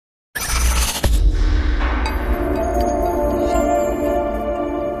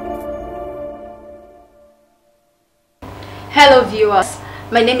Hello viewers,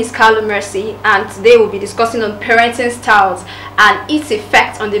 my name is Carlo Mercy and today we'll be discussing on parenting styles and its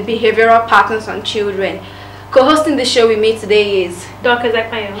effect on the behavioral patterns on children. Co-hosting the show with me today is Dr.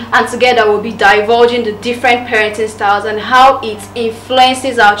 Zakmayo. And together we'll be divulging the different parenting styles and how it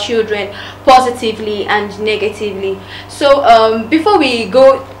influences our children positively and negatively. So before we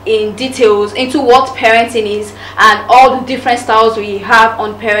go in details into what parenting is and all the different styles we have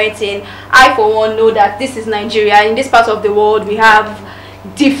on parenting, I for one know that this is Nigeria. In this part of the world we have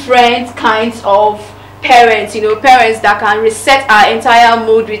different kinds of parents, parents that can reset our entire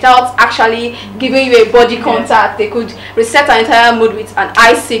mood without actually giving you a body contact. They could reset our entire mood with an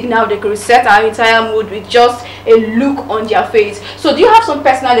eye signal. They could reset our entire mood with just a look on their face. So do you have some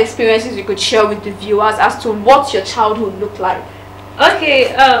personal experiences you could share with the viewers as to what your childhood looked like?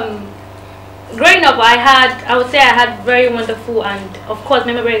 Okay, growing up I would say I had very wonderful and of course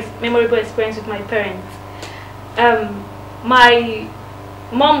memorable experience with my parents. My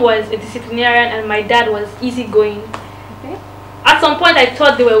mom was a disciplinarian and my dad was easygoing. Okay. At some point I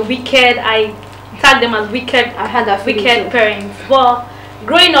thought they were wicked. I tagged them as wicked. I had that wicked parents. But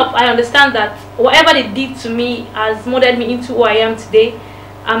growing up I understand that whatever they did to me has molded me into who I am today.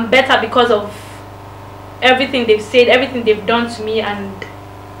 I'm better because of everything they've said, everything they've done to me. And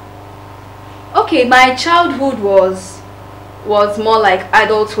okay, my childhood was more like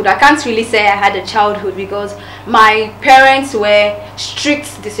adulthood. I can't really say I had a childhood because my parents were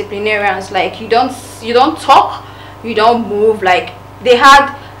strict disciplinarians. Like you don't talk, you don't move. Like they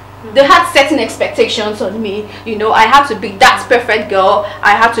had certain expectations on me. I had to be that perfect girl.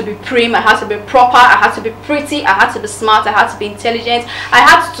 I had to be prim. I had to be proper. I had to be pretty. I had to be smart. I had to be intelligent. I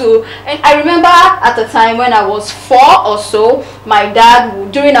had to. And I remember at the time when I was 4 or so, my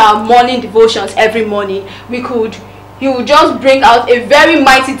dad, during our morning devotions every morning, he would just bring out a very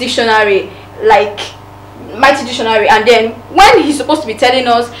mighty dictionary, and then when he's supposed to be telling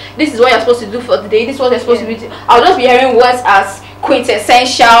us this is what you're supposed to do for the day, this is what you're supposed to be doing, I'll just be hearing words as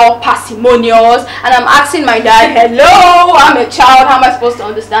quintessential, parsimonious, and I'm asking my dad, hello, I'm a child, how am I supposed to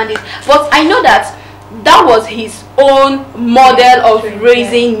understand it? But I know that was his own model of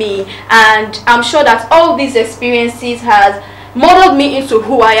raising me, and I'm sure that all these experiences has modeled me into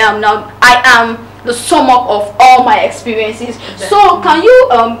who I am now. I am the sum up of all my experiences. Exactly. So can you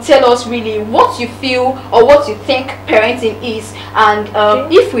tell us really what you feel or what you think parenting is, and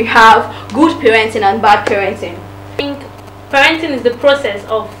if we have good parenting and bad parenting? I think parenting is the process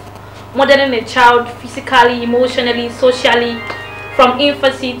of modeling a child physically, emotionally, socially from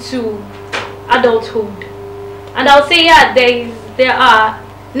infancy to adulthood. And I'll say there are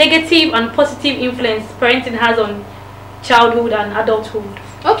negative and positive influence parenting has on childhood and adulthood.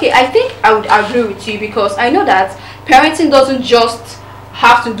 Okay, I think I would agree with you because I know that parenting doesn't just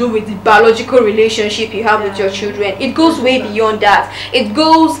have to do with the biological relationship you have with your children. It goes way beyond that. It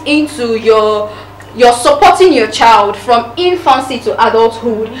goes into you're supporting your child from infancy to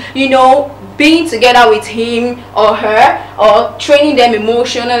adulthood, being together with him or her, or training them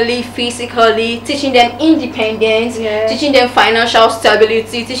emotionally, physically, teaching them independence, teaching them financial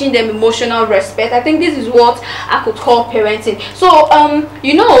stability, teaching them emotional respect. I think this is what I could call parenting. So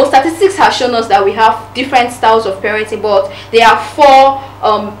statistics have shown us that we have different styles of parenting, but there are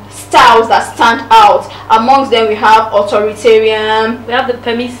 4 styles that stand out. Amongst them we have authoritarian, we have the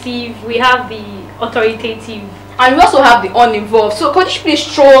permissive, we have the authoritative, and we also have the uninvolved. So could you please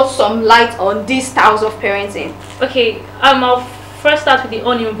throw some light on these styles of parenting? Okay, I'll first start with the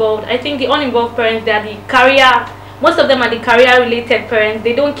uninvolved. I think the uninvolved parents, they are the career, most of them are the career related parents.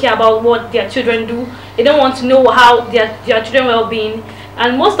 They don't care about what their children do. They don't want to know how their children well-being,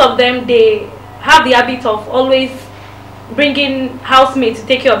 and most of them, they have the habit of always bringing housemates to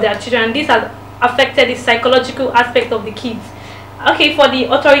take care of their children, and this has affected the psychological aspect of the kids. Okay, for the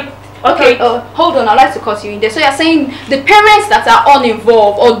Okay, hold on, I'd like to cut you in there. So you're saying the parents that are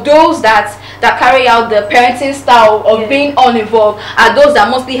uninvolved, or those that carry out the parenting style of being uninvolved, are those that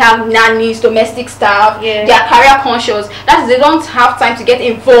mostly have nannies, domestic staff, they are career conscious. That is, they don't have time to get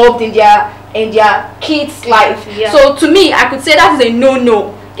involved in their kids' life. So to me, I could say that is a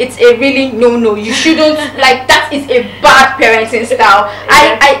no-no. It's a really no-no. You shouldn't that is a bad parenting style.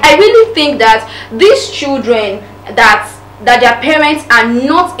 I really think that these children that their parents are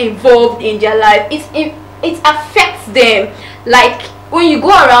not involved in their life, it affects them. Like when you go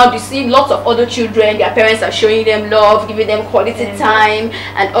around, you see lots of other children, their parents are showing them love, giving them quality time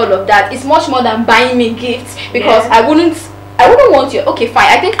and all of that. It's much more than buying me gifts, because I wouldn't want your, okay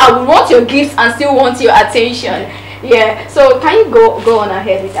fine, I think I would want your gifts and still want your attention. So can you go on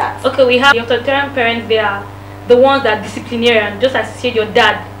ahead with that? Okay, we have the authoritarian parents. They are the ones that are disciplinarian, just as you said your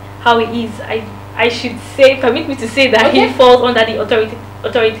dad, how he is. I should say, permit me to say that he falls under the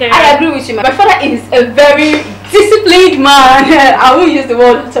authoritarian. I agree with you. My father is a very disciplined man. I won't use the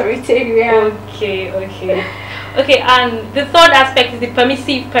word authoritarian. Okay, and the third aspect is the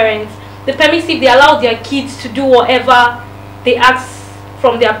permissive parents. The permissive, they allow their kids to do whatever they ask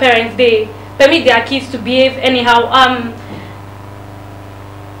from their parents. They permit their kids to behave anyhow.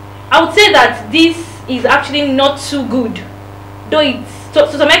 I would say that this is actually not too good, though it's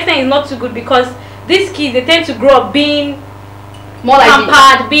to some extent it's not too good, because these kids, they tend to grow up being more like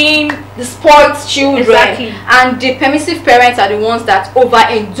pampered, being the spoiled children. Exactly. And the permissive parents are the ones that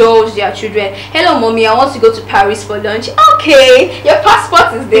overindulge their children. Hello mommy, I want to go to Paris for lunch. Okay, your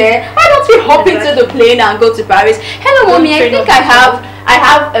passport is there, why don't we hop into the plane and go to Paris? Hello mommy, I think I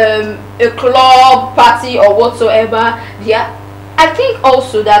have a club party or whatsoever. Yeah, I think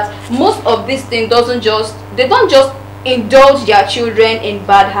also that most of these things don't just indulge their children in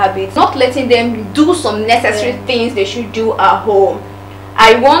bad habits, not letting them do some necessary things they should do at home.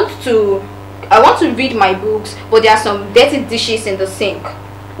 I want to read my books, but there are some dirty dishes in the sink.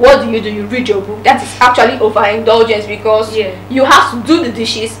 What do? You read your book. That is actually overindulgence, because you have to do the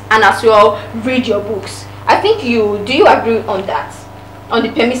dishes and as well read your books. I think do you agree on that, on the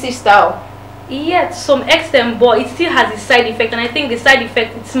permissive style? Yeah, to some extent, but it still has a side effect, and I think the side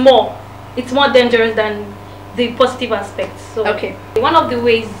effect, it's more dangerous than the positive aspects. So one of the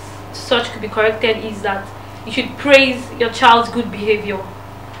ways such could be corrected is that you should praise your child's good behavior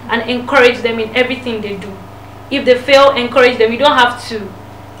and encourage them in everything they do. If they fail, encourage them. You don't have to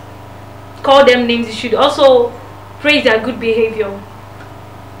call them names. You should also praise their good behavior.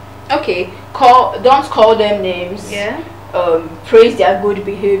 Okay, don't call them names. Yeah. Praise their good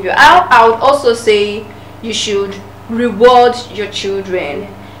behavior. I would also say you should reward your children.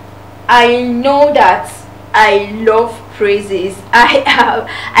 I know that I love praises.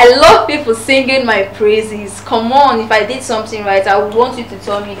 I love people singing my praises. Come on, if I did something right, I would want you to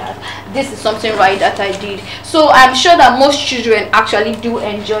tell me that this is something right that I did. So I'm sure that most children actually do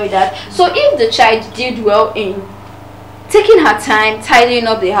enjoy that. So if the child did well in taking her time tidying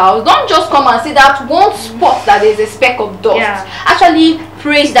up the house, don't just come and see that one spot that there's a speck of dust. Actually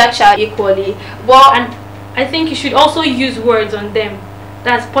praise that child equally. And I think you should also use words on them.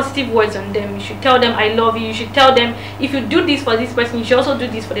 That's positive words on them. You should tell them I love you. You should tell them if you do this for this person, you should also do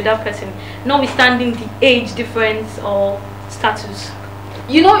this for the other person, notwithstanding the age difference or status.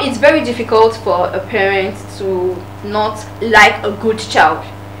 You know, it's very difficult for a parent to not like a good child.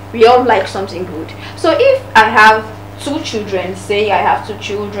 We all like something good. So if I have two children, say I have two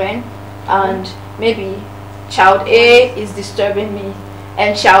children, and maybe child A is disturbing me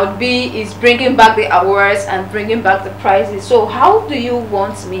and child B is bringing back the awards and bringing back the prizes, so how do you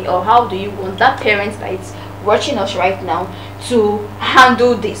want me, or how do you want that parent that is watching us right now to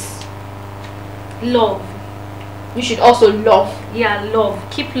handle this? Love. You should also love. Yeah, love.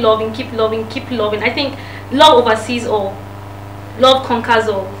 Keep loving, keep loving, keep loving. I think love oversees all. Love conquers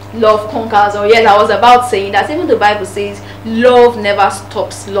all. Love conquers all. Yes, I was about saying that. Even the Bible says love never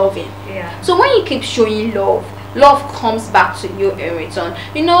stops loving. Yeah. So when you keep showing love, love comes back to you in return.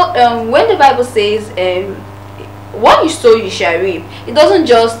 You know, when the Bible says what you sow you shall reap, it doesn't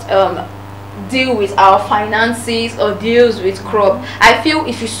just deal with our finances or deals with crop. I feel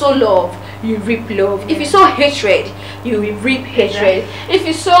if you sow love, you reap love. If you sow hatred, you will reap hatred. If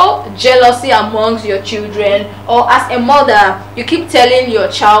you sow jealousy amongst your children, or as a mother you keep telling your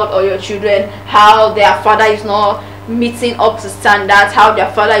child or your children how their father is not meeting up to standards, how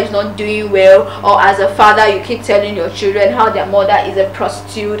their father is not doing well, or as a father you keep telling your children how their mother is a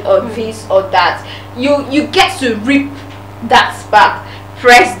prostitute or this or that, you get to reap that back.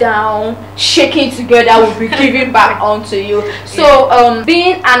 Pressed down, shaking together will be given back onto you. So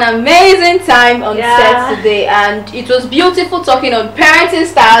being an amazing time on set today, and it was beautiful talking on parenting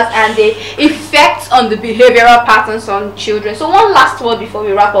styles and the effects on the behavioral patterns on children. So one last word before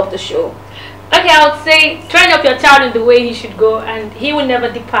we wrap up the show. Okay, I would say train up your child in the way he should go, and he will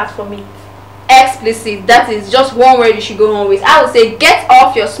never depart from it. Explicit. That is just one word you should go on with. I would say get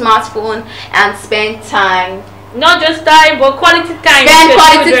off your smartphone and spend time. Not just time, but quality time. Spend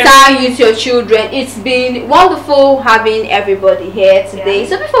quality time with your children. It's been wonderful having everybody here today.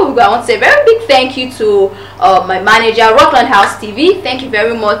 So before we go, I want to say a very big thank you to my manager, Rockland House TV. Thank you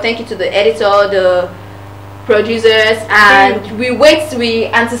very much. Thank you to the editor, the producers, and we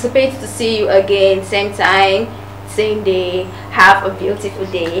anticipate to see you again, same time, same day. Have a beautiful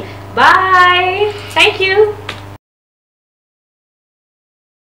day. Bye. Thank you.